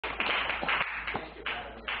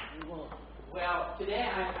Well, today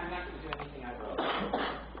I'm not going to do anything I wrote.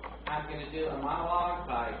 I'm going to do a monologue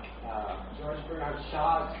by George Bernard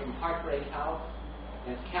Shaw. It's from Heartbreak House.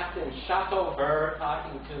 And it's Captain Chateauver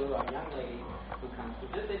talking to a young lady who comes to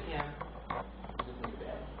visit him. He's in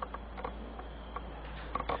bed.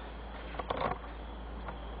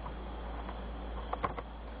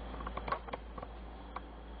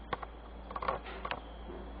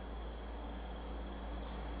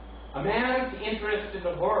 A man's interest in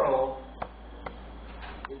the world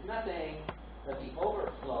is nothing but the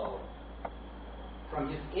overflow from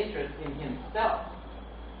his interest in himself.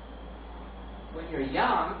 When you're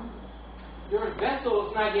young, your vessel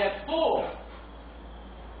is not yet full.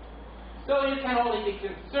 So you can only be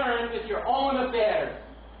concerned with your own affairs.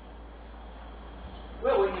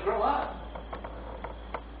 Well, when you grow up,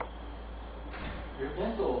 your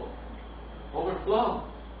vessel overflows.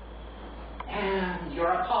 And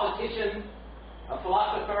you're a politician, a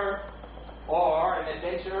philosopher, or an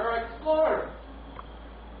adventurer or explorer.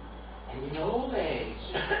 And in old age,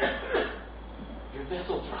 your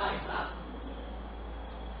vessel dries up.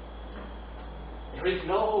 There is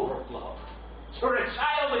no overflow. You're a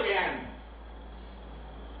child again.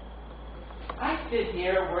 I sit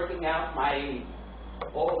here working out my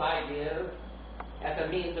old ideas as a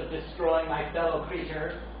means of destroying my fellow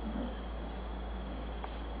creatures.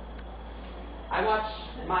 I watch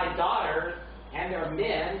my daughters and their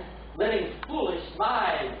men living foolish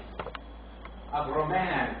lives of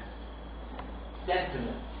romance,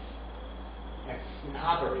 sentiment, and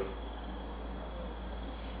snobbery.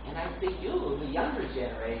 And I see you, the younger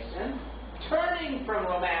generation, turning from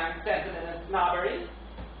romance, sentiment, and snobbery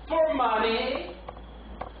for money,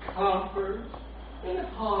 comfort, and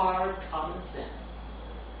hard common sense.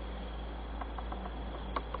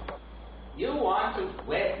 You want to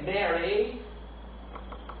marry